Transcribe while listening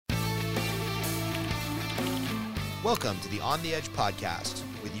Welcome to the On the Edge podcast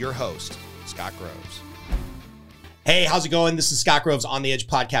with your host, Scott Groves. Hey, how's it going? This is Scott Groves on the Edge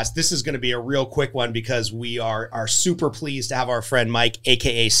podcast. This is going to be a real quick one because we are super pleased to have our friend Mike,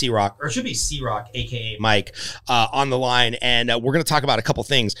 aka C-Rock, or it should be C-Rock, aka Mike, on the line. And we're going to talk about a couple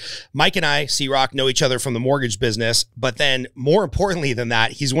things. Mike and I, C-Rock, know each other from the mortgage business, but then more importantly than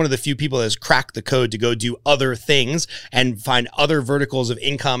that, he's one of the few people that has cracked the code to go do other things and find other verticals of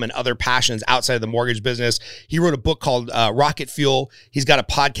income and other passions outside of the mortgage business. He wrote a book called Rocket Fuel. He's got a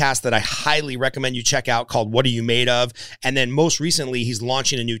podcast that I highly recommend you check out called What Are You Made Of? And then most recently, he's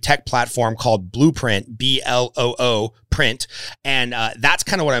launching a new tech platform called Blueprint, B-L-O-O, print. And that's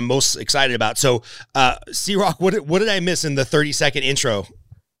kind of what I'm most excited about. So C-Rock, what did I miss in the 30-second intro?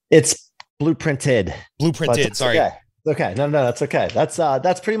 It's blueprinted. Blueprinted, sorry. Okay. No, that's okay.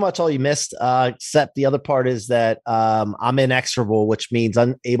 That's pretty much all you missed, except the other part is that I'm inexorable, which means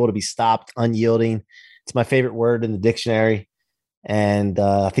unable to be stopped, unyielding. It's my favorite word in the dictionary. And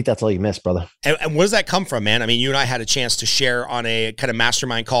I think that's all you missed, brother. And where does that come from, man? I mean, you and I had a chance to share on a kind of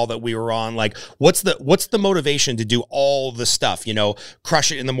mastermind call that we were on. Like, what's the motivation to do all the stuff,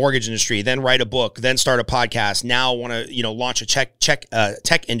 crush it in the mortgage industry, then write a book, then start a podcast, now want to, launch a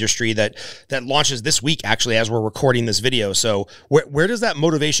tech industry that launches this week, actually, as we're recording this video. So where does that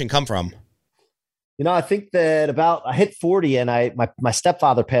motivation come from? I think that I hit 40 and my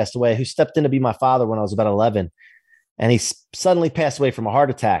stepfather passed away, who stepped in to be my father when I was about 11. And he suddenly passed away from a heart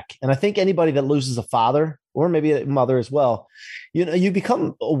attack. And I think anybody that loses a father, or maybe a mother as well, you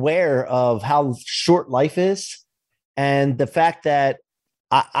become aware of how short life is. And the fact that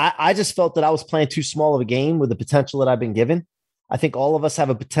I just felt that I was playing too small of a game with the potential that I've been given. I think all of us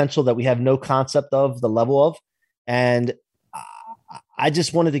have a potential that we have no concept of the level of. And I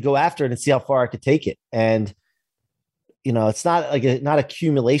just wanted to go after it and see how far I could take it. And, it's not like not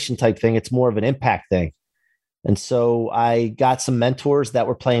accumulation type thing. It's more of an impact thing. And so I got some mentors that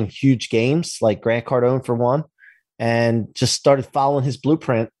were playing huge games, like Grant Cardone for one, and just started following his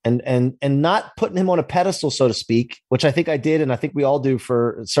blueprint and not putting him on a pedestal, so to speak, which I think I did. And I think we all do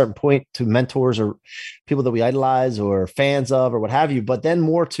for a certain point to mentors or people that we idolize or fans of or what have you. But then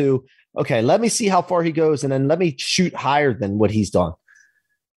more to, okay, let me see how far he goes. And then let me shoot higher than what he's done.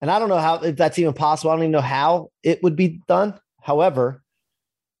 And I don't know if that's even possible. I don't even know how it would be done. However,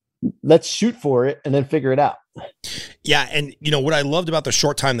 let's shoot for it and then figure it out. Yeah. And what I loved about the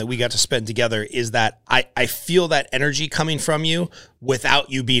short time that we got to spend together is that I feel that energy coming from you without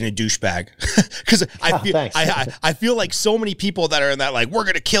you being a douchebag. Because I feel like so many people that are in that, like, we're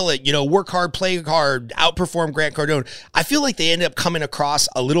going to kill it, work hard, play hard, outperform Grant Cardone. I feel like they end up coming across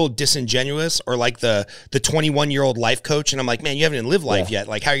a little disingenuous, or like the 21-year-old life coach. And I'm like, man, you haven't even lived life yet.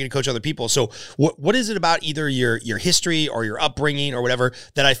 Like, how are you going to coach other people? So what is it about either your history or your upbringing or whatever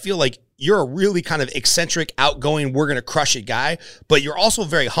that I feel like you're a really kind of eccentric, outgoing, we're going to crush it guy, but you're also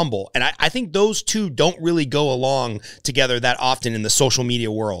very humble. And I think those two don't really go along together that often in the social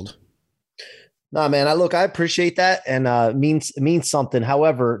media world. No, man, I appreciate that. And it means something.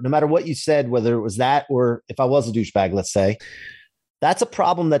 However, no matter what you said, whether it was that or if I was a douchebag, let's say, that's a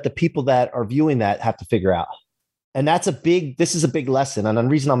problem that the people that are viewing that have to figure out. And this is a big lesson. And the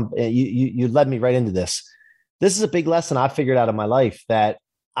reason you led me right into this. This is a big lesson I figured out in my life, that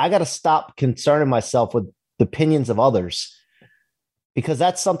I got to stop concerning myself with the opinions of others, because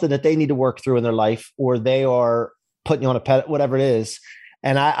that's something that they need to work through in their life, or they are putting you on a pet, whatever it is.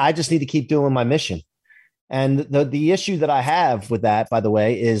 And I just need to keep doing my mission. And the issue that I have with that, by the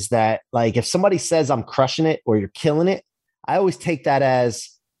way, is that, like, if somebody says I'm crushing it or you're killing it, I always take that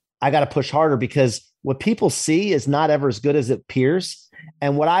as I got to push harder, because what people see is not ever as good as it appears.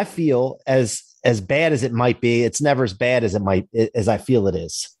 And what I feel as bad as it might be, it's never as bad as as I feel it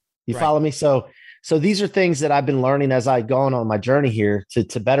is. You follow me? So these are things that I've been learning as I've gone on my journey here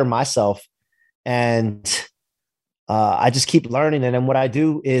to better myself. And I just keep learning. And then what I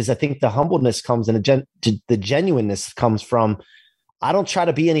do is, I think the humbleness comes and the genuineness comes from, I don't try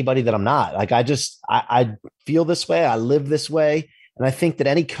to be anybody that I'm not. Like, I feel this way. I live this way. And I think that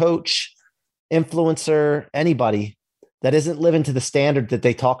any coach, influencer, anybody that isn't living to the standard that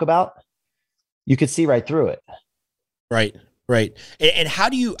they talk about, you could see right through it. Right. And how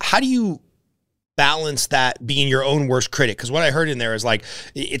do you balance that being your own worst critic? Because what I heard in there is, like,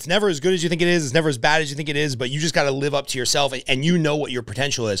 it's never as good as you think it is. It's never as bad as you think it is, but you just got to live up to yourself, and you know what your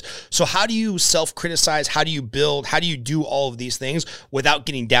potential is. So how do you self-criticize? How do you build? How do you do all of these things without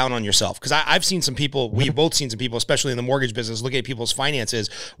getting down on yourself? Because I've seen some people, we've both seen some people, especially in the mortgage business, looking at people's finances,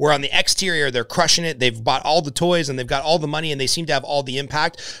 where on the exterior, they're crushing it. They've bought all the toys and they've got all the money and they seem to have all the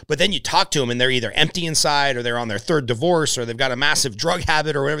impact. But then you talk to them and they're either empty inside, or they're on their third divorce, or they've got a massive drug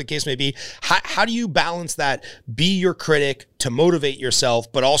habit, or whatever the case may be. How do do you balance that? Be your critic to motivate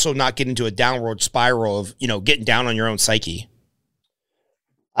yourself, but also not get into a downward spiral of, getting down on your own psyche.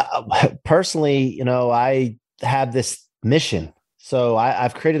 Personally, I have this mission. So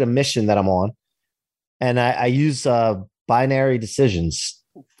I've created a mission that I'm on, and I use binary decisions,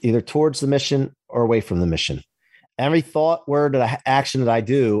 either towards the mission or away from the mission. Every thought, word, action that I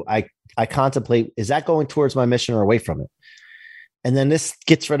do, I contemplate, is that going towards my mission or away from it? And then this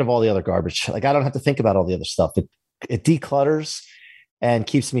gets rid of all the other garbage. Like, I don't have to think about all the other stuff. It declutters and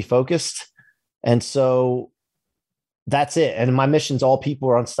keeps me focused. And so that's it. And my mission's all people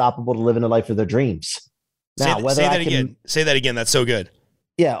are unstoppable to live in the life of their dreams. Now, say that again. That's so good.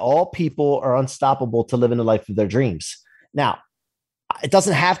 Yeah. All people are unstoppable to live in the life of their dreams. Now, it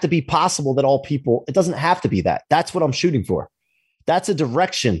doesn't have to be possible that all people, it doesn't have to be that. That's what I'm shooting for. That's a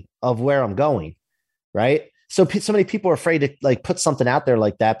direction of where I'm going. Right. So many people are afraid to put something out there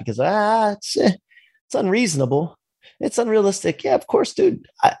like that because it's unreasonable. It's unrealistic. Yeah, of course, dude.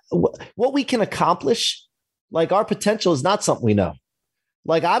 What we can accomplish, our potential is not something we know.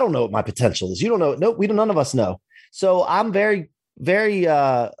 I don't know what my potential is. You don't know. No, none of us know. So I'm very, very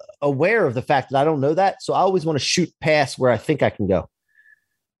aware of the fact that I don't know that. So I always want to shoot past where I think I can go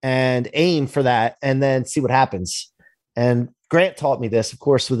and aim for that and then see what happens. And Grant taught me this, of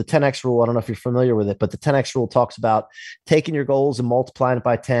course, with the 10X rule. I don't know if you're familiar with it, but the 10X rule talks about taking your goals and multiplying it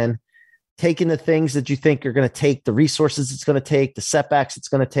by 10, taking the things that you think are going to take, the resources it's going to take, the setbacks it's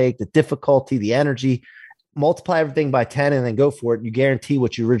going to take, the difficulty, the energy, multiply everything by 10 and then go for it. And you guarantee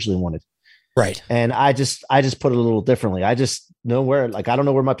what you originally wanted. Right. And I just put it a little differently. I just know where, I don't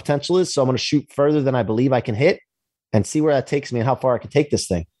know where my potential is. So I'm going to shoot further than I believe I can hit and see where that takes me and how far I can take this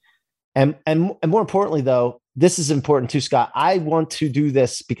thing. And more importantly, though, this is important too, Scott. I want to do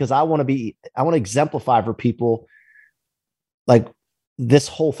this because I want to exemplify for people this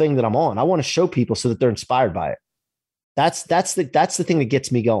whole thing that I'm on. I want to show people so that they're inspired by it. That's the thing that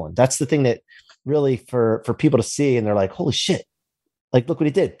gets me going. That's the thing that really for people to see and they're like, holy shit, look what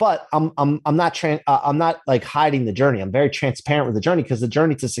he did. But I'm not hiding the journey. I'm very transparent with the journey because the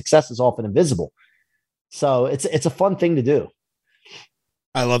journey to success is often invisible. So it's a fun thing to do.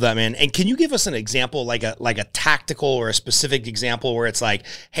 I love that, man. And can you give us an example, like a tactical or a specific example where it's like,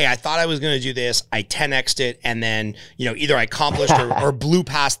 hey, I thought I was going to do this, I 10x'd it, and then, either I accomplished or blew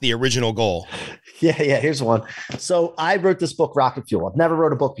past the original goal? Yeah. Here's one. So I wrote this book, Rocket Fuel. I've never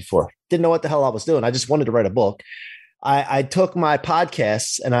wrote a book before. Didn't know what the hell I was doing. I just wanted to write a book. I took my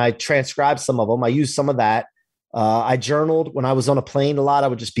podcasts and I transcribed some of them. I used some of that. I journaled when I was on a plane a lot. I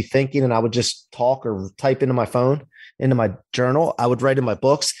would just be thinking and I would just talk or type into my phone, into my journal. I would write in my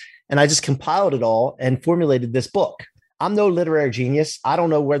books and I just compiled it all and formulated this book. I'm no literary genius. I don't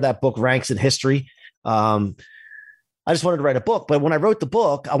know where that book ranks in history. I just wanted to write a book. But when I wrote the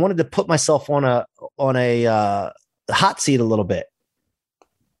book, I wanted to put myself on a hot seat a little bit,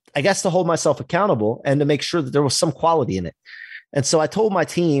 I guess, to hold myself accountable and to make sure that there was some quality in it. And so I told my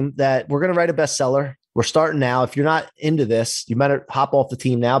team that we're going to write a bestseller. We're starting now. If you're not into this, you better hop off the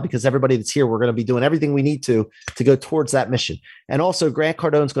team now because everybody that's here, we're going to be doing everything we need to go towards that mission. And also Grant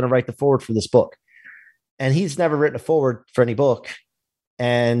Cardone's going to write the foreword for this book. And he's never written a foreword for any book.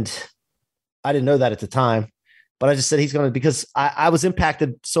 And I didn't know that at the time, but I just said he's going to, because I was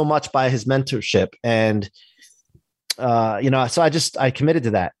impacted so much by his mentorship. And, so I committed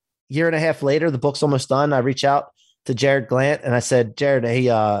to that. Year and a half later, the book's almost done. I reach out to Jared Glant and I said, Jared, hey,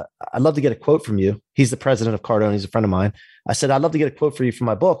 I'd love to get a quote from you. He's the president of Cardone. He's a friend of mine. I said, I'd love to get a quote for you for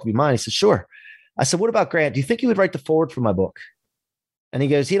my book. Would you mind? He said, sure. I said, what about Grant? Do you think he would write the foreword for my book? And he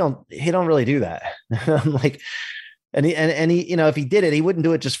goes, he don't really do that. I'm like, and he, if he did it, he wouldn't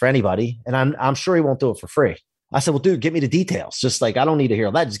do it just for anybody. And I'm sure he won't do it for free. I said, well, dude, give me the details. Just I don't need to hear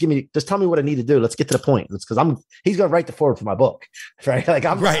all that. Just tell me what I need to do. Let's get to the point. It's because he's going to write the foreword for my book. Right.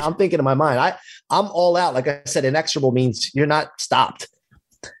 I'm thinking in my mind, I'm all out. Like I said, inexorable means you're not stopped.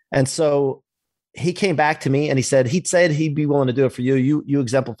 And so he came back to me and he said he'd be willing to do it for you. You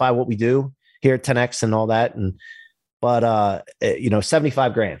exemplify what we do here at 10X and all that. But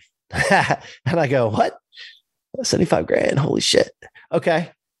 75 grand. And I go, what? 75 grand. Holy shit.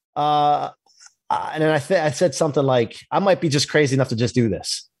 Okay. And then I said something like, I might be just crazy enough to just do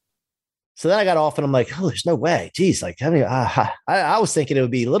this. So then I got off and I'm like, oh, there's no way. Geez. I was thinking it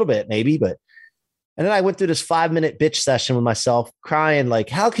would be a little bit maybe, and then I went through this 5-minute bitch session with myself crying. Like,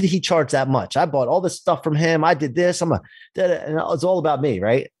 how could he charge that much? I bought all this stuff from him. I did this. And it's all about me.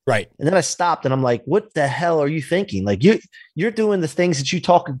 Right. Right. And then I stopped and I'm like, what the hell are you thinking? Like you're doing the things that you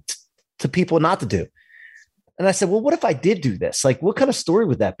talk to people not to do. And I said, well, what if I did do this? Like, what kind of story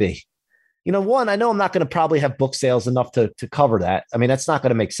would that be? One, I know I'm not going to probably have book sales enough to cover that. I mean, that's not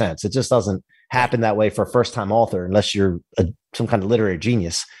going to make sense. It just doesn't happen that way for a first-time author unless you're some kind of literary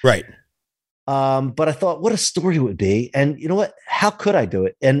genius. Right. But I thought, what a story it would be. And you know what? How could I do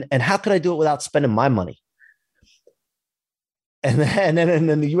it? And how could I do it without spending my money? And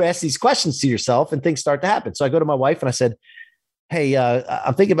then you ask these questions to yourself and things start to happen. So I go to my wife and I said, hey,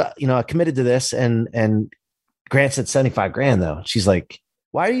 I'm thinking about, I committed to this, and Grant said 75 grand though. She's like,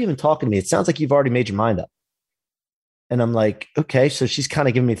 why are you even talking to me? It sounds like you've already made your mind up. And I'm like, okay. So she's kind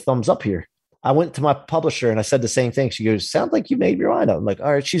of giving me thumbs up here. I went to my publisher and I said the same thing. She goes, sounds like you made your mind up. I'm like,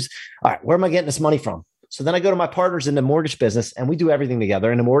 all right. All right, where am I getting this money from? So then I go to my partners in the mortgage business and we do everything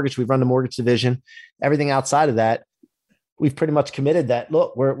together. In the mortgage, we run the mortgage division. Everything outside of that, we've pretty much committed that,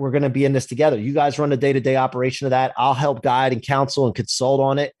 look, we're going to be in this together. You guys run the day-to-day operation of that. I'll help guide and counsel and consult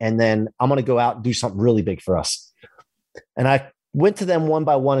on it. And then I'm going to go out and do something really big for us. And I went to them one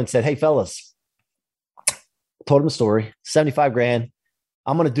by one and said, hey, fellas, told them the story, 75 grand.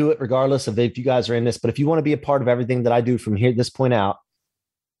 I'm going to do it regardless of if you guys are in this. But if you want to be a part of everything that I do from here, this point out,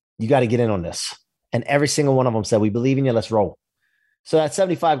 you got to get in on this. And every single one of them said, we believe in you. Let's roll. So that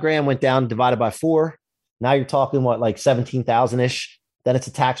 75 grand went down, divided by 4. Now you're talking like 17,000-ish. Then it's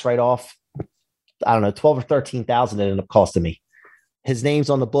a tax write-off. I don't know, 12 or 13,000 it ended up costing me. His name's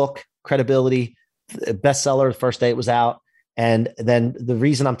on the book, credibility, bestseller the first day it was out. And then the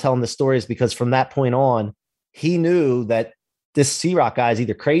reason I'm telling this story is because from that point on, he knew that this C-Rock guy is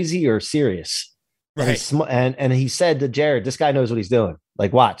either crazy or serious. Right. And he said to Jared, this guy knows what he's doing.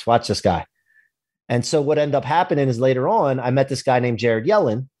 Like, watch this guy. And so what ended up happening is later on, I met this guy named Jared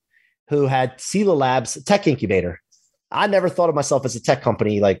Yellen, who had Sela Labs tech incubator. I never thought of myself as a tech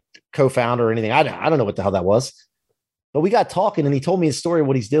company, like co-founder or anything. I don't know what the hell that was, but we got talking and he told me his story of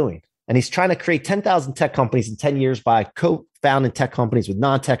what he's doing. And he's trying to create 10,000 tech companies in 10 years by co-founding tech companies with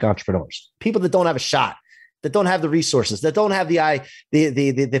non-tech entrepreneurs, people that don't have a shot, that don't have the resources, that don't have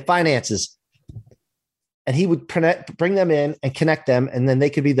the finances. And he would bring them in and connect them, and then they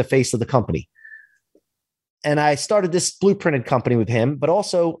could be the face of the company. And I started this blueprinted company with him, but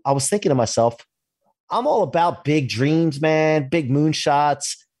also I was thinking to myself, I'm all about big dreams, man, big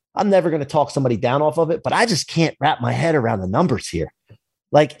moonshots. I'm never going to talk somebody down off of it, but I just can't wrap my head around the numbers here.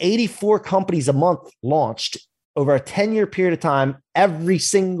 Like 84 companies a month launched over a 10-year period of time, every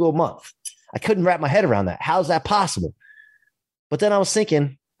single month. I couldn't wrap my head around that. How's that possible? But then I was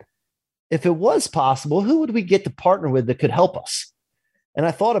thinking, if it was possible, who would we get to partner with that could help us? And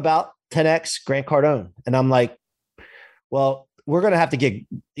I thought about 10X, Grant Cardone. And I'm like, well, we're going to have to get,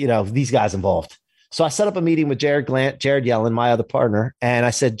 these guys involved. So I set up a meeting with Jared Yellen, my other partner. And I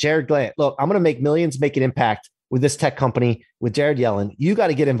said, Jared Glant, look, I'm going to make millions, make an impact with this tech company with Jared Yellen. You got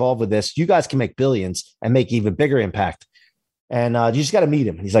to get involved with this. You guys can make billions and make even bigger impact. And you just got to meet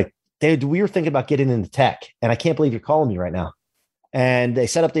him. And he's like, David, we were thinking about getting into tech. And I can't believe you're calling me right now. And they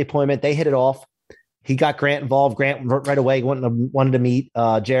set up the appointment. They hit it off. He got Grant involved. Grant right away wanted to meet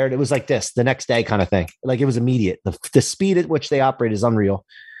Jared. It was like this, the next day kind of thing. Like it was immediate. The speed at which they operate is unreal.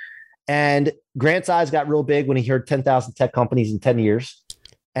 And Grant's eyes got real big when he heard 10,000 tech companies in 10 years.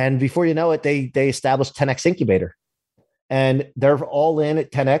 And before you know it, they established 10X Incubator. And they're all in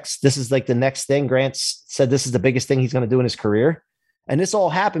at 10X. This is like the next thing. Grant said this is the biggest thing he's going to do in his career. And this all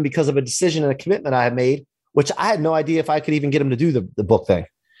happened because of a decision and a commitment I had made, which I had no idea if I could even get him to do the book thing.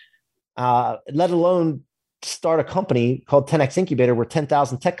 Let alone start a company called 10X Incubator where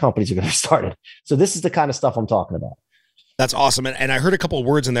 10,000 tech companies are going to be started. So this is the kind of stuff I'm talking about. That's awesome. And I heard a couple of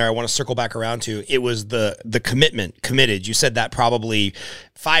words in there I want to circle back around to. It was the commitment, committed. You said that probably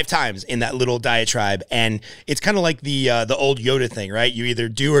 5 times in that little diatribe. And it's kind of like the old Yoda thing, right? You either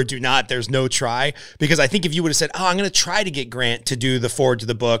do or do not. There's no try. Because I think if you would have said, I'm going to try to get Grant to do the forward to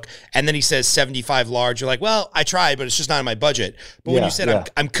the book, and then he says 75 large, you're like, well, I tried, but it's just not in my budget. But when you said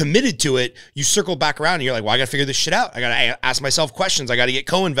I'm committed to it, you circle back around and you're like, well, I got to figure this shit out. I got to ask myself questions. I got to get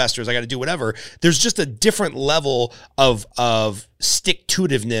co-investors. I got to do whatever. There's just a different level of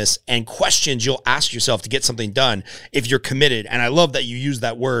stick-to-itiveness and questions you'll ask yourself to get something done if you're committed. And I love that you use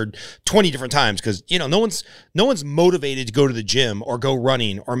that word 20 different times because, no one's motivated to go to the gym or go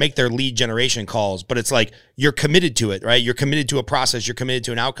running or make their lead generation calls, but it's like you're committed to it, right? You're committed to a process, you're committed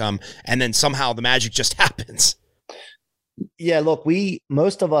to an outcome, and then somehow the magic just happens. Yeah, look,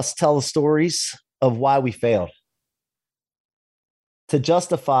 most of us tell the stories of why we failed to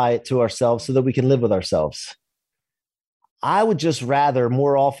justify it to ourselves so that we can live with ourselves. I would just rather,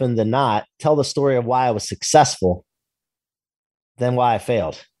 more often than not, tell the story of why I was successful than why I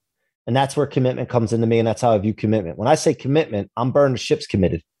failed. And that's where commitment comes into me. And that's how I view commitment. When I say commitment, I'm burning the ships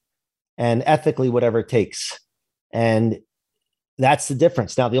committed and ethically, whatever it takes. And That's the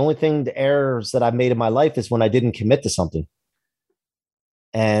difference. Now, the only thing, the errors that I've made in my life is when I didn't commit to something.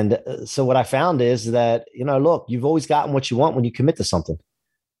 And so what I found is that, look, you've always gotten what you want when you commit to something.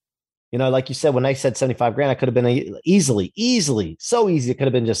 Like you said, when I said 75 grand, I could have been easily, so easy. It could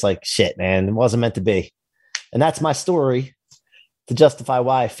have been just like, shit, man, it wasn't meant to be. And that's my story to justify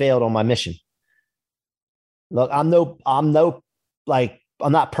why I failed on my mission. Look, I'm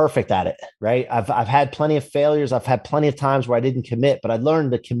not perfect at it, right? I've had plenty of failures. I've had plenty of times where I didn't commit, but I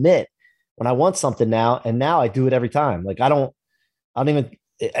learned to commit when I want something now. And now I do it every time. Like I don't even,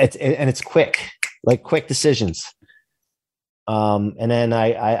 it's quick, like quick decisions. And then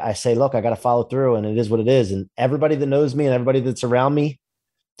I say, look, I got to follow through, and it is what it is. And everybody that knows me and everybody that's around me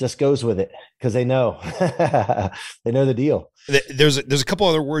just goes with it because they know, they know the deal. There's a couple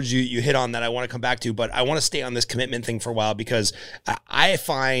other words you hit on that I want to come back to, but I want to stay on this commitment thing for a while because I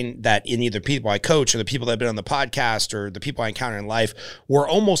find that in either people I coach or the people that have been on the podcast or the people I encounter in life, we're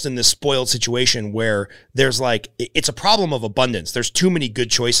almost in this spoiled situation where there's it's a problem of abundance. There's too many good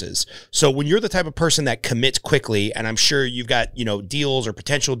choices. So when you're the type of person that commits quickly, and I'm sure you've got, deals or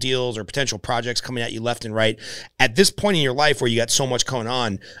potential projects coming at you left and right, at this point in your life where you got so much going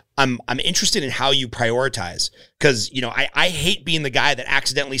on, I'm interested in how you prioritize because, I hate being the guy that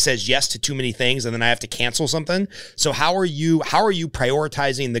accidentally says yes to too many things and then I have to cancel something. So how are you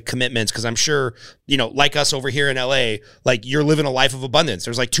prioritizing the commitments? Because I'm sure, like us over here in LA, you're living a life of abundance.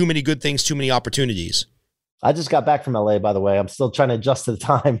 There's too many good things, too many opportunities. I just got back from LA, by the way. I'm still trying to adjust to the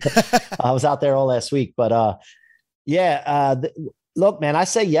time. I was out there all last week, but look, man, I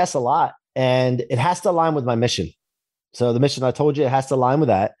say yes a lot and it has to align with my mission. So the mission I told you, it has to align with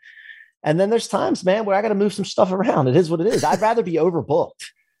that. And then there's times, man, where I got to move some stuff around. It is what it is. I'd rather be overbooked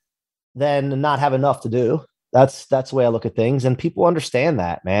than not have enough to do. That's the way I look at things. And people understand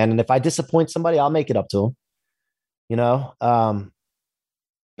that, man. And if I disappoint somebody, I'll make it up to them,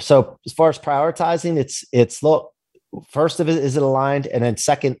 so as far as prioritizing, it's look, first of it, is it aligned? And then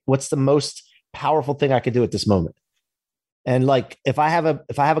second, what's the most powerful thing I could do at this moment? And if I have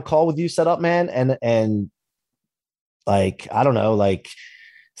a call with you set up, man, and I don't know,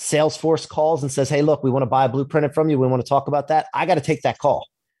 Salesforce calls and says, hey, look, we want to buy a Blueprinted from you. We want to talk about that. I got to take that call.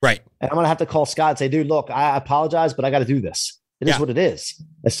 Right. And I'm going to have to call Scott and say, dude, look, I apologize, but I got to do this. It is what it is.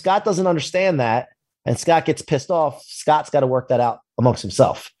 If Scott doesn't understand that and Scott gets pissed off, Scott's got to work that out amongst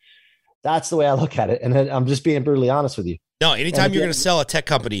himself. That's the way I look at it. And I'm just being brutally honest with you. No, anytime you're going to sell a tech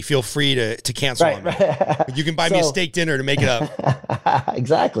company, feel free to cancel on me. Right. You can buy me a steak dinner to make it up.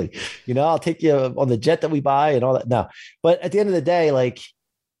 Exactly. I'll take you on the jet that we buy and all that. No, but at the end of the day,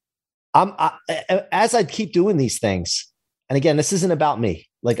 as I keep doing these things, and again, this isn't about me.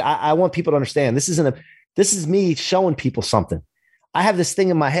 I want people to understand this is me showing people something. I have this thing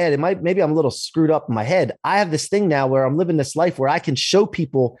in my head. Maybe I'm a little screwed up in my head. I have this thing now where I'm living this life where I can show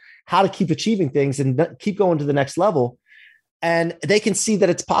people how to keep achieving things and keep going to the next level. And they can see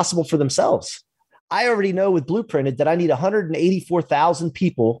that it's possible for themselves. I already know with Blueprinted that I need 184,000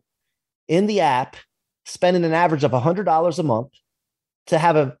 people in the app spending an average of $100 a month to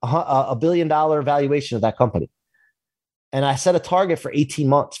have a $1 billion valuation of that company. And I set a target for 18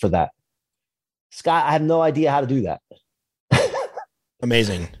 months for that. Scott, I have no idea how to do that.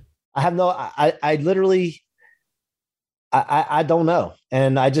 Amazing. I literally don't know.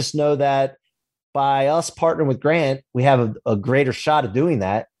 And I just know that by us partnering with Grant, we have a greater shot of doing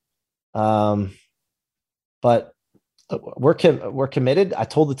that. But we're committed. I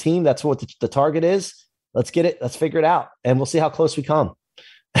told the team that's what the target is. Let's get it. Let's figure it out, and we'll see how close we come.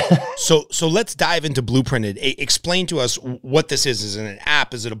 So let's dive into Blueprinted. Explain to us what this is. Is it an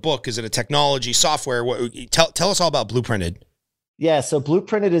app? Is it a book? Is it a technology software? Tell us all about Blueprinted. Yeah, so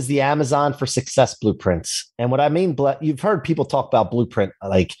Blueprinted is the Amazon for success blueprints. And what I mean, you've heard people talk about blueprint,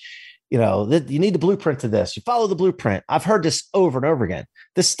 you need the blueprint to this. You follow the blueprint. I've heard this over and over again.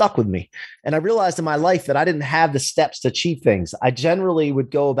 This stuck with me. And I realized in my life that I didn't have the steps to achieve things. I generally would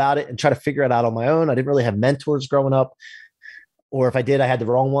go about it and try to figure it out on my own. I didn't really have mentors growing up. Or if I did, I had the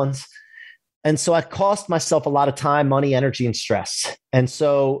wrong ones. And so I cost myself a lot of time, money, energy, and stress. And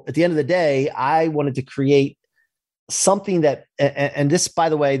so at the end of the day, I wanted to create something that, and this, by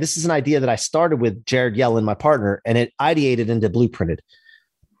the way, this is an idea that I started with Jared Yellen, my partner, and it ideated into Blueprinted.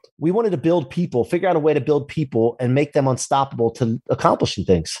 We wanted to build people, figure out a way to build people and make them unstoppable to accomplishing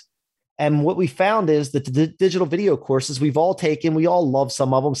things. And what we found is that the digital video courses we've all taken, we all love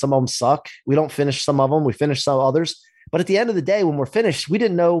some of them. Some of them suck. We don't finish some of them. We finish some others. But at the end of the day, when we're finished, we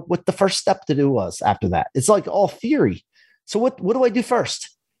didn't know what the first step to do was after that. It's like all theory. So what do I do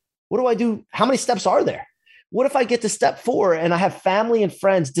first? What do I do? How many steps are there? What if I get to step 4 and I have family and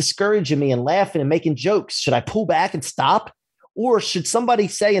friends discouraging me and laughing and making jokes? Should I pull back and stop? Or should somebody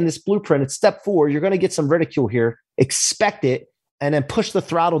say in this blueprint, it's step 4, you're going to get some ridicule here, expect it, and then push the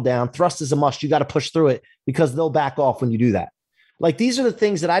throttle down. Thrust is a must. You got to push through it because they'll back off when you do that. Like, these are the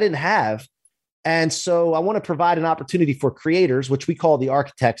things that I didn't have. And so I want to provide an opportunity for creators, which we call the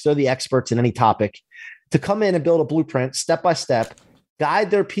architects. They're the experts in any topic, to come in and build a blueprint step by step, guide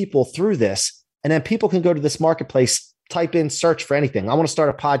their people through this. And then people can go to this marketplace, type in, search for anything. I want to start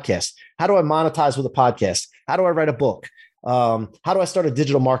a podcast. How do I monetize with a podcast? How do I write a book? How do I start a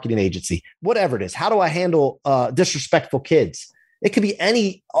digital marketing agency? Whatever it is. How do I handle disrespectful kids? It could be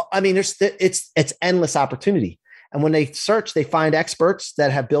any, I mean, it's endless opportunity. And when they search, they find experts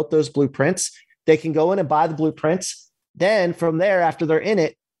that have built those blueprints. They can go in and buy the blueprints. Then from there, after they're in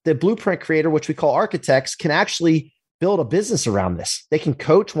it, the blueprint creator, which we call architects, can actually build a business around this. They can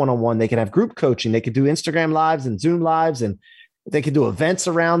coach one-on-one. They can have group coaching. They could do Instagram lives and Zoom lives, and they could do events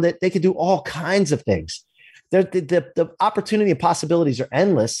around it. They could do all kinds of things. The opportunity and possibilities are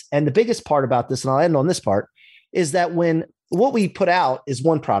endless. And the biggest part about this, and I'll end on this part, is that when what we put out is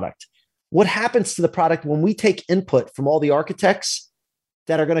one product, what happens to the product when we take input from all the architects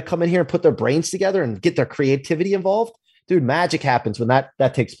that are going to come in here and put their brains together and get their creativity involved? Dude, magic happens when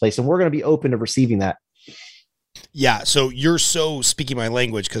that takes place. And we're going to be open to receiving that. Yeah. So you're so speaking my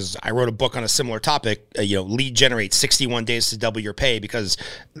language, because I wrote a book on a similar topic, lead generate 61 days to double your pay, because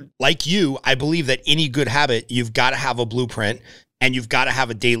like you, I believe that any good habit, you've got to have a blueprint. And you've got to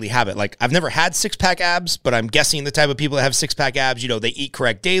have a daily habit. Like, I've never had 6-pack abs, but I'm guessing the type of people that have 6-pack abs, they eat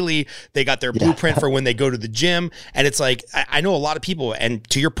correct daily. They got their blueprint for when they go to the gym. And it's like, I know a lot of people, and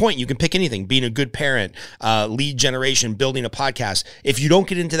to your point, you can pick anything, being a good parent, lead generation, building a podcast. If you don't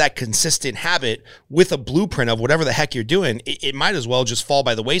get into that consistent habit with a blueprint of whatever the heck you're doing, it might as well just fall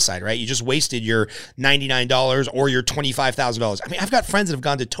by the wayside, right? You just wasted your $99 or your $25,000. I mean, I've got friends that have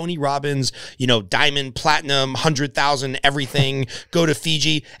gone to Tony Robbins, diamond, platinum, 100,000, everything, go to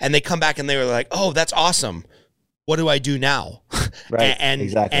Fiji, and they come back and they were like, oh, that's awesome. What do I do now? Right.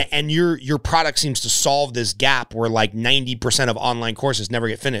 Exactly. And your product seems to solve this gap where like 90% of online courses never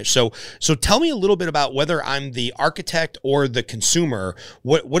get finished. So tell me a little bit about whether I'm the architect or the consumer.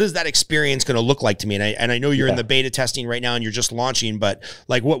 What is that experience going to look like to me? And I know you're in the beta testing right now and you're just launching, but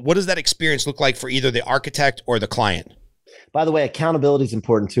like what does that experience look like for either the architect or the client? By the way, accountability is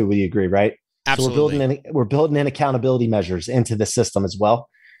important too. We agree, right? Absolutely. So we're building in accountability measures into the system as well.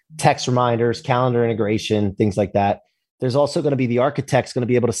 Text reminders, calendar integration, things like that. There's also going to be the architect's going to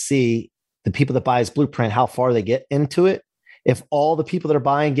be able to see the people that buy his blueprint, how far they get into it. If all the people that are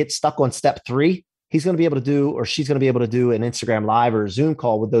buying get stuck on step 3, he's going to be able to do, or she's going to be able to do an Instagram live or a Zoom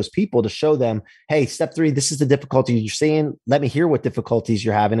call with those people to show them, hey, step 3, this is the difficulty you're seeing. Let me hear what difficulties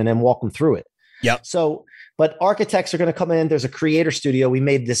you're having and then walk them through it. Yep. So, but architects are going to come in. There's a creator studio. We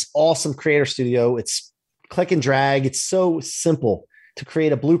made this awesome creator studio. It's click and drag. It's so simple to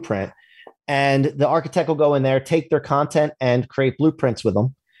create a blueprint. And the architect will go in there, take their content and create blueprints with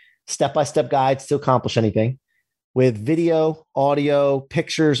them, step-by-step guides to accomplish anything with video, audio,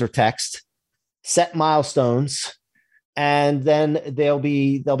 pictures, or text, set milestones. And then they'll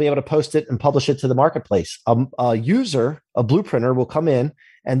be able to post it and publish it to the marketplace. A user, a blueprinter will come in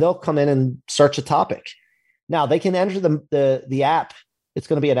and they'll come in and search a topic. Now they can enter the app. It's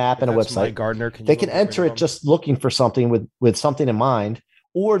going to be an app and a website. Gardener, they can enter it just looking for something with something in mind,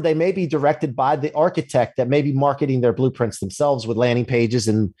 or they may be directed by the architect that may be marketing their blueprints themselves with landing pages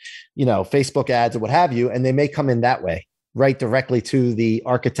and, Facebook ads or what have you. And they may come in that way, right directly to the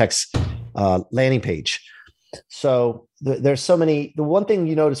architect's landing page. So there's so many. The one thing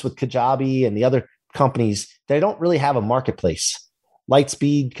you notice with Kajabi and the other companies, they don't really have a marketplace.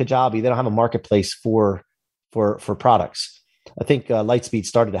 Lightspeed, Kajabi, they don't have a marketplace for products. I think Lightspeed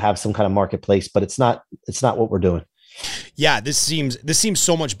started to have some kind of marketplace, but it's not what we're doing. Yeah, this seems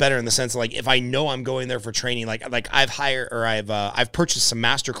so much better in the sense of like, if I know I'm going there for training, like I've purchased some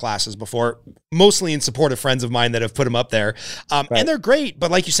master classes before, mostly in support of friends of mine that have put them up there. Right. And they're great,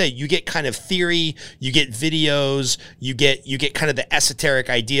 but like you say, you get kind of theory, you get videos, you get kind of the esoteric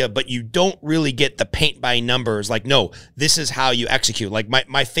idea, but you don't really get the paint by numbers. Like, no, this is how you execute. Like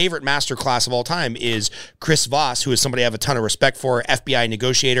my favorite master class of all time is Chris Voss, who is somebody I have a ton of respect for, FBI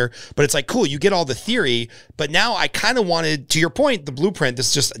negotiator, but it's like, cool, you get all the theory, but now I kind of wanted, to your point, the blueprint,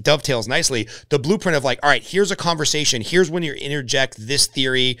 this just dovetails nicely, the blueprint of like, all right, here's a conversation. Here's when you interject this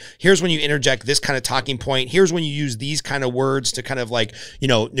theory. Here's when you interject this kind of talking point. Here's when you use these kind of words to kind of like,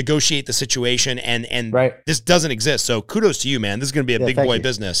 negotiate the situation. And right. This doesn't exist. So kudos to you, man. This is going to be a big boy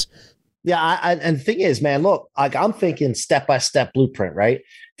business. Yeah. And the thing is, man, look, like I'm thinking step-by-step blueprint, right?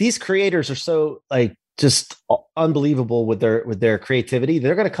 These creators are so like, just unbelievable with their creativity.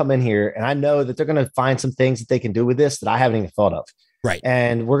 They're going to come in here, and I know that they're going to find some things that they can do with this that I haven't even thought of. Right.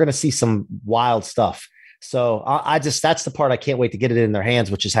 And we're going to see some wild stuff. So I just, that's the part I can't wait to get it in their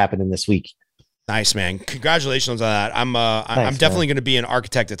hands, which is happening this week. Nice, man. Congratulations on that. I'm definitely going to be an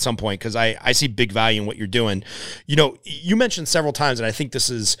architect at some point because I see big value in what you're doing. You know, you mentioned several times, and I think this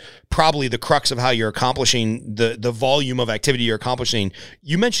is probably the crux of how you're accomplishing the volume of activity you're accomplishing.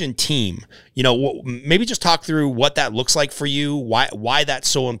 You mentioned team. You know, maybe just talk through what that looks like for you, why that's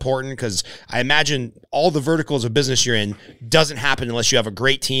so important, because I imagine all the verticals of business you're in doesn't happen unless you have a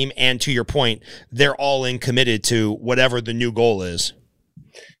great team, and to your point, they're all in committed to whatever the new goal is.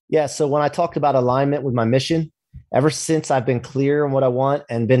 Yeah. So when I talked about alignment with my mission, ever since I've been clear on what I want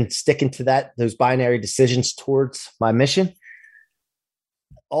and been sticking to those binary decisions towards my mission,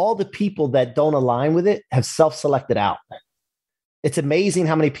 all the people that don't align with it have self-selected out. It's amazing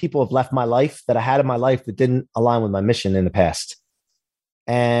how many people have left my life that I had in my life that didn't align with my mission in the past.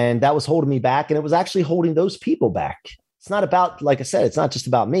 And that was holding me back. And it was actually holding those people back. It's not about, like I said, it's not just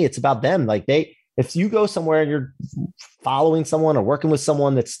about me. It's about them. Like if you go somewhere and you're following someone or working with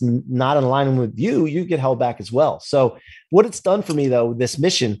someone that's not in alignment with you, you get held back as well. So what it's done for me, though, this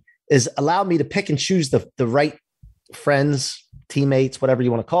mission is allowed me to pick and choose the right friends, teammates, whatever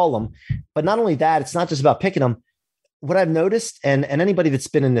you want to call them. But not only that, it's not just about picking them. What I've noticed, and anybody that's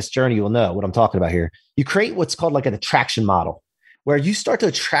been in this journey will know what I'm talking about here. You create what's called like an attraction model, where you start to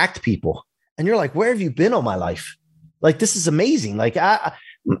attract people and you're like, where have you been all my life? Like, this is amazing. Like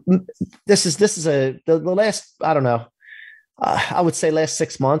this is the last, I don't know, I would say last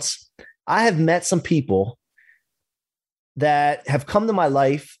 6 months, I have met some people that have come to my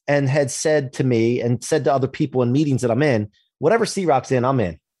life and had said to me and said to other people in meetings that I'm in, whatever C-Rock's in, I'm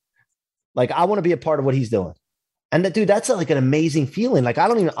in. Like, I want to be a part of what he's doing. And dude, that's like an amazing feeling. Like,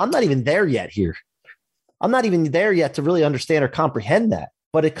 I'm not even there yet here. I'm not even there yet to really understand or comprehend that,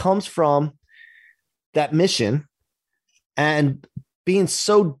 but it comes from that mission and being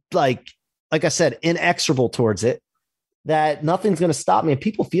so like I said, inexorable towards it, that nothing's going to stop me. And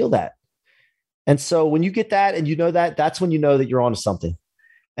people feel that. And so when you get that and you know that, that's when you know that you're onto something.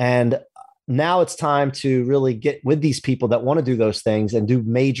 And now it's time to really get with these people that want to do those things and do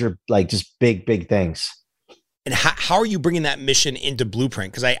major, like just big things. And how are you bringing that mission into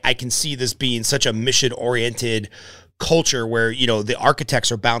Blueprint? Because I can see this being such a mission-oriented culture where, you know, the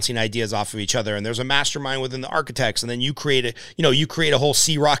architects are bouncing ideas off of each other, and there's a mastermind within the architects, and then you create a whole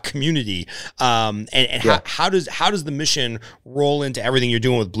C-Rock community. How does the mission roll into everything you're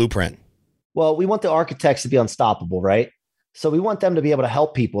doing with Blueprint? Well, we want the architects to be unstoppable, right? So we want them to be able to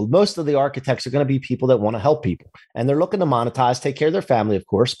help people. Most of the architects are going to be people that want to help people, and they're looking to monetize, take care of their family, of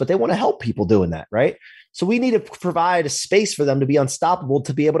course, but they want to help people doing that, right? So we need to provide a space for them to be unstoppable,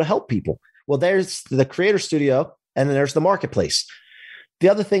 to be able to help people. Well, there's the Creator Studio, and then there's the marketplace. The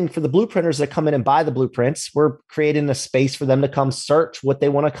other thing for the blueprinters that come in and buy the blueprints, we're creating a space for them to come search what they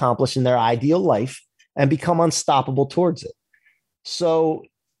want to accomplish in their ideal life and become unstoppable towards it. So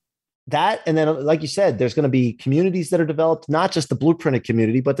that, and then like you said, there's going to be communities that are developed, not just the blueprinted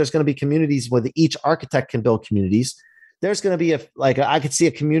community, but there's going to be communities where each architect can build communities. There's going to be I could see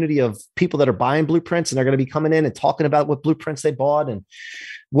a community of people that are buying blueprints, and they're going to be coming in and talking about what blueprints they bought and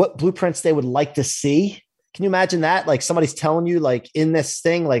what blueprints they would like to see. Can you imagine that? Like, somebody's telling you, like, in this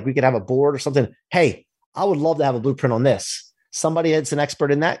thing, like, we could have a board or something. Hey, I would love to have a blueprint on this. Somebody that's an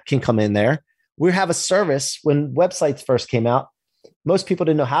expert in that can come in there. We have a service. When websites first came out, most people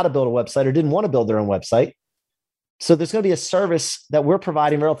didn't know how to build a website or didn't want to build their own website. So there's going to be a service that we're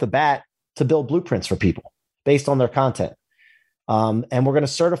providing right off the bat to build blueprints for people based on their content. And we're going to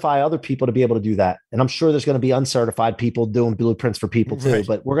certify other people to be able to do that. And I'm sure there's going to be uncertified people doing blueprints for people too, right.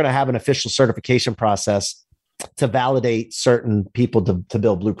 But we're going to have an official certification process to validate certain people to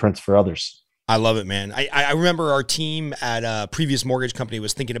build blueprints for others. I love it, man. I remember our team at a previous mortgage company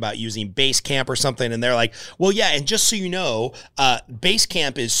was thinking about using Basecamp or something. And they're like, well, yeah. And just so you know,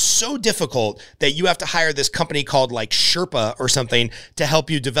 Basecamp is so difficult that you have to hire this company called like Sherpa or something to help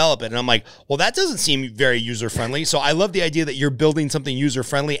you develop it. And I'm like, well, that doesn't seem very user-friendly. So I love the idea that you're building something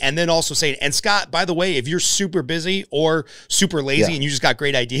user-friendly, and then also saying, and Scott, by the way, if you're super busy or super lazy and you just got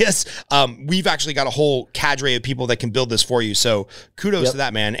great ideas, we've actually got a whole cadre of people that can build this for you. So kudos to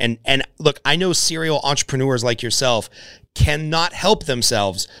that, man. And look, I know serial entrepreneurs like yourself cannot help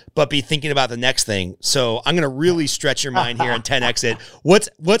themselves but be thinking about the next thing. So I'm going to really stretch your mind here and 10x it.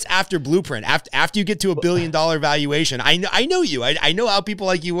 What's after Blueprint? After you get to $1 billion valuation, I know you. I know how people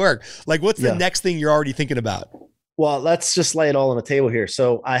like you work. Like, what's the next thing you're already thinking about? Well, let's just lay it all on the table here.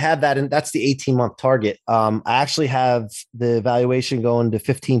 So I have that, and that's the 18-month target. I actually have the valuation going to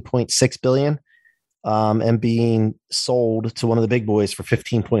 15.6 billion. and being sold to one of the big boys for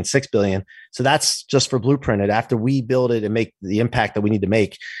 15.6 billion. So that's just for Blueprinted. After we build it and make the impact that we need to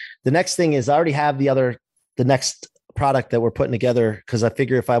make, the next thing is I already have the next product that we're putting together, because I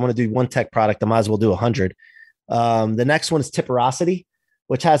figure if I want to do one tech product, I might as well do 100. The next one is Tipperosity,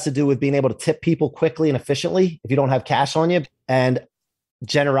 which has to do with being able to tip people quickly and efficiently if you don't have cash on you. And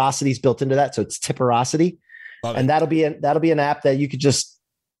generosity is built into that. So it's Tipperosity. And that'll be an app that you could just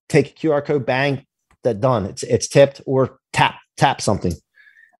take a QR code, bang, that done. It's tipped, or tap something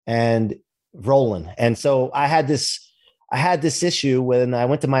and rolling. And so I had this issue when I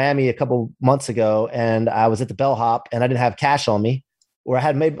went to Miami a couple months ago, and I was at the bellhop and I didn't have cash on me, or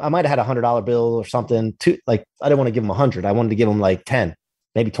I might have had $100 bill or something. I didn't want to give him 100. I wanted to give him like 10,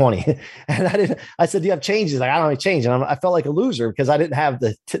 maybe 20. And I said, do you have change? He's like, I don't have any change. And I felt like a loser because I didn't have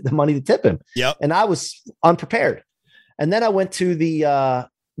the money to tip him. Yep. And I was unprepared. And then I went to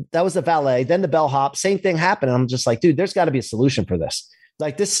that was the valet, then the bellhop, same thing happened. And I'm just like, dude, there's got to be a solution for this.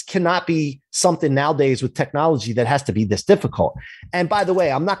 Like, this cannot be something nowadays with technology that has to be this difficult. And by the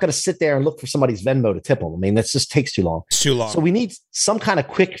way, I'm not going to sit there and look for somebody's Venmo to tip them. I mean, that just takes too long. It's too long. So we need some kind of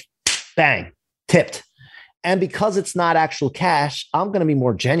quick bang, tipped. And because it's not actual cash, I'm going to be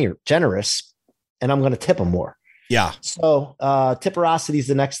more generous, and I'm going to tip them more. Yeah. So Tipperosity is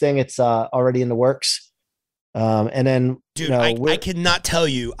the next thing. It's already in the works. And then, dude, I cannot tell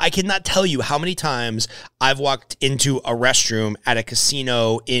you how many times I've walked into a restroom at a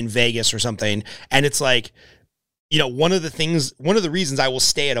casino in Vegas or something, and it's like, one of the reasons I will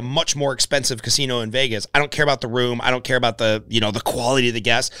stay at a much more expensive casino in Vegas, I don't care about the room, I don't care about the quality of the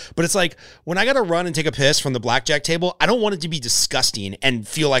guests, but it's like, when I got to run and take a piss from the blackjack table, I don't want it to be disgusting and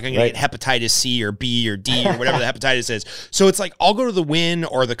feel like I'm going to get hepatitis C or B or D or whatever the hepatitis is. So it's like, I'll go to the Wynn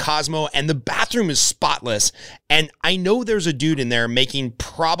or the Cosmo, and the bathroom is spotless. And I know there's a dude in there making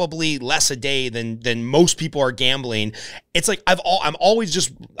probably less a day than most people are gambling. It's like, I'm always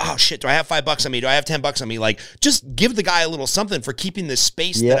just, oh shit, do I have $5 on me? Do I have $10 on me? Like, just give the guy a little something for keeping this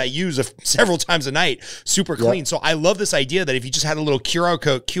space that I use several times a night super clean. Yep. So I love this idea that if you just had a little QR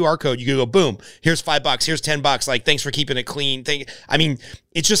code, you could go, boom, here's $5, here's $10. Like, thanks for keeping it clean. I mean,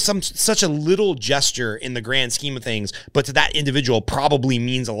 it's just such a little gesture in the grand scheme of things, but to that individual probably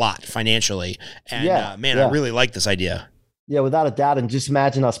means a lot financially. And I really like this idea. Yeah, without a doubt. And just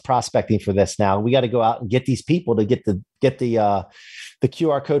imagine us prospecting for this now. We got to go out and get these people to get the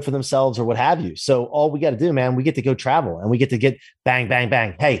QR code for themselves or what have you. So all we got to do, man, we get to go travel, and we get to get bang, bang,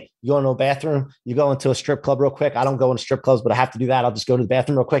 bang. Hey, you going to a bathroom? You go into a strip club real quick? I don't go into strip clubs, but I have to do that. I'll just go to the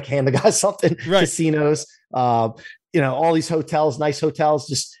bathroom real quick, hand the guy something. Right. Casinos, all these hotels, nice hotels,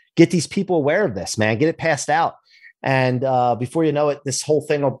 just get these people aware of this, man. Get it passed out. And before you know it, this whole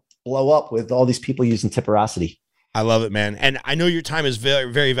thing will blow up with all these people using Tipperosity. I love it, man. And I know your time is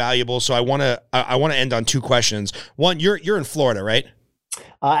very, very valuable. So I want to end on two questions. One, you're in Florida, right?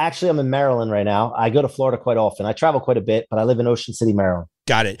 Actually, I'm in Maryland right now. I go to Florida quite often. I travel quite a bit, but I live in Ocean City, Maryland.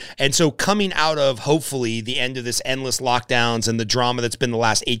 Got it. And so coming out of, hopefully, the end of this endless lockdowns and the drama that's been the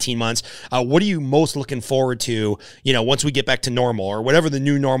last 18 months, what are you most looking forward to, once we get back to normal, or whatever the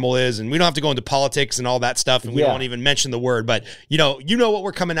new normal is? And we don't have to go into politics and all that stuff, and we don't even mention the word, but you know what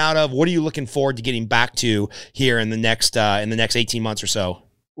we're coming out of. What are you looking forward to getting back to here in the next 18 months or so?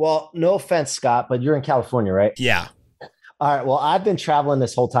 Well, no offense, Scott, but you're in California, right? Yeah. All right. Well, I've been traveling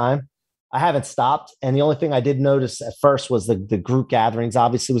this whole time. I haven't stopped. And the only thing I did notice at first was the group gatherings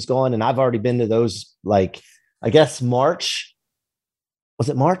obviously was going. And I've already been to those, like, I guess March. Was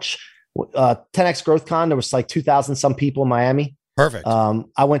it March? 10X Growth Con. There was like 2,000 some people in Miami. Perfect.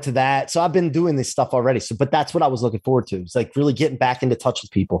 I went to that. So I've been doing this stuff already. But that's what I was looking forward to. It's like really getting back into touch with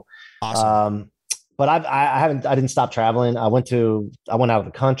people. Awesome. But I didn't stop traveling. I went out of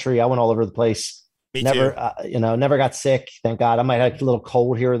the country. I went all over the place. Me never, too. Never got sick. Thank God. I might have a little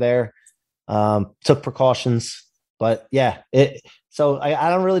cold here or there. Took precautions, but yeah, so I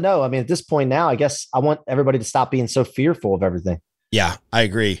don't really know. I mean, at this point now, I guess I want everybody to stop being so fearful of everything. Yeah, I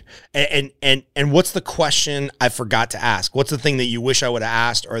agree. And what's the question I forgot to ask? What's the thing that you wish I would have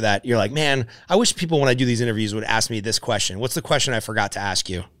asked, or that you're like, man, I wish people, when I do these interviews, would ask me this question? What's the question I forgot to ask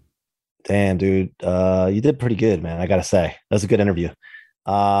you? Damn, dude. You did pretty good, man. I got to say, that was a good interview.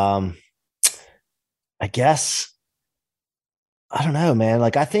 I guess, I don't know, man.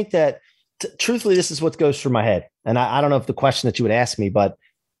 Like, I think that truthfully, this is what goes through my head. And I don't know if the question that you would ask me, but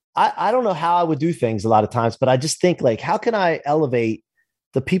I don't know how I would do things a lot of times, but I just think, like, how can I elevate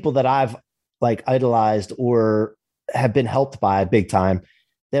the people that I've like idolized or have been helped by big time?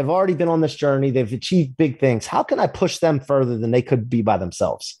 They've already been on this journey. They've achieved big things. How can I push them further than they could be by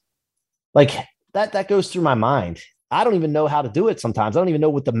themselves? Like that goes through my mind. I don't even know how to do it sometimes. I don't even know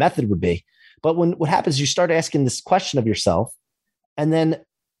what the method would be. But what happens, you start asking this question of yourself, and then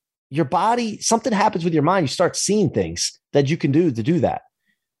your body, something happens with your mind. You start seeing things that you can do to do that.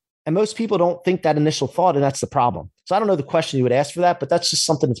 And most people don't think that initial thought, and that's the problem. So I don't know the question you would ask for that, but that's just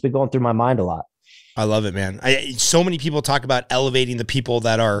something that's been going through my mind a lot. I love it, man. So many people talk about elevating the people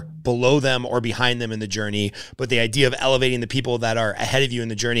that are below them or behind them in the journey, but the idea of elevating the people that are ahead of you in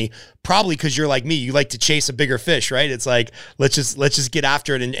the journey, probably because you're like me, you like to chase a bigger fish, right? It's like, let's just get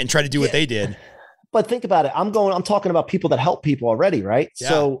after it and try to do what they did. But think about it. I'm talking about people that help people already, right? Yeah.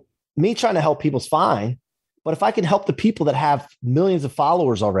 So me trying to help people's fine, but if I can help the people that have millions of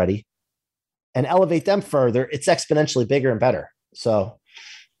followers already and elevate them further, it's exponentially bigger and better. So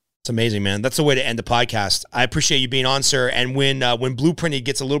it's amazing, man. That's the way to end the podcast. I appreciate you being on, sir. And when Blueprinted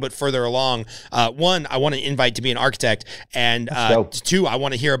gets a little bit further along, one, I want to invite to be an architect, and two, I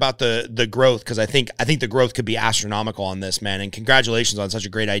want to hear about the growth, because I think the growth could be astronomical on this, man. And congratulations on such a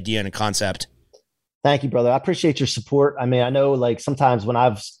great idea and a concept. Thank you, brother. I appreciate your support. I mean, I know like sometimes when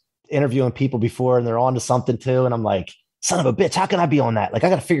I've interviewing people before and they're on to something too, and I'm like, son of a bitch, how can I be on that? Like, I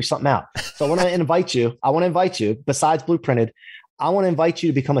got to figure something out. So I want to invite you, besides Blueprinted, I want to invite you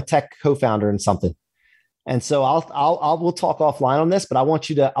to become a tech co-founder in something. And so we'll talk offline on this, but I want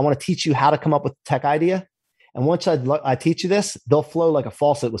to teach you how to come up with a tech idea. And once I teach you this, they'll flow like a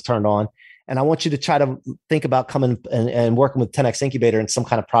faucet was turned on. And I want you to try to think about coming and working with 10X Incubator in some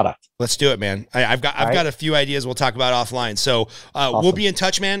kind of product. Let's do it, man. I've got a few ideas we'll talk about offline. So awesome. We'll be in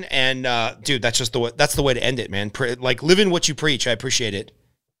touch, man. And dude, that's the way to end it, man. Like living what you preach. I appreciate it.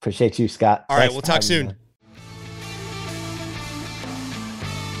 Appreciate you, Scott. All right, we'll talk soon.